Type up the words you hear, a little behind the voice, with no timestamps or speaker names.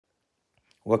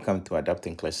Welcome to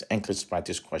Adapting Class English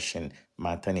Practice Question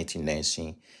Maternity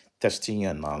Nursing, testing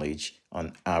your knowledge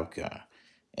on APGAR.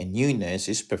 A new nurse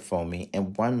is performing a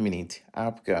 1-minute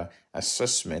APGAR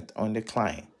assessment on the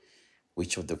client.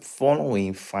 Which of the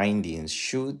following findings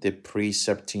should the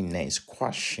precepting nurse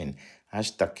question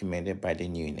as documented by the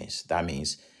new nurse? That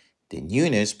means the new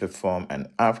nurse performed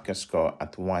an APGAR score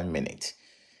at 1 minute.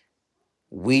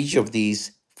 Which of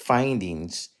these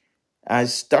findings,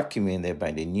 as documented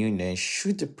by the new nurse,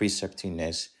 should the precepting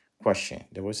nurse question?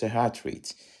 There was a heart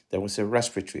rate, there was a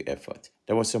respiratory effort,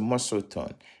 there was a muscle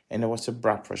tone, and there was a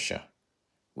blood pressure.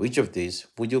 Which of these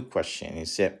would you question and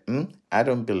say, I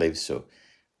don't believe so?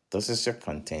 This is your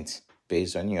content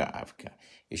based on your APGAR.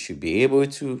 You should be able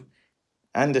to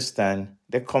understand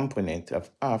the component of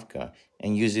APGAR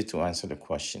and use it to answer the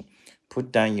question.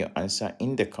 Put down your answer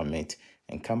in the comment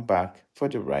and come back for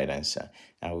the right answer.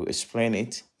 I will explain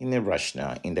it in a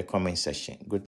rationale in the comment section. Good.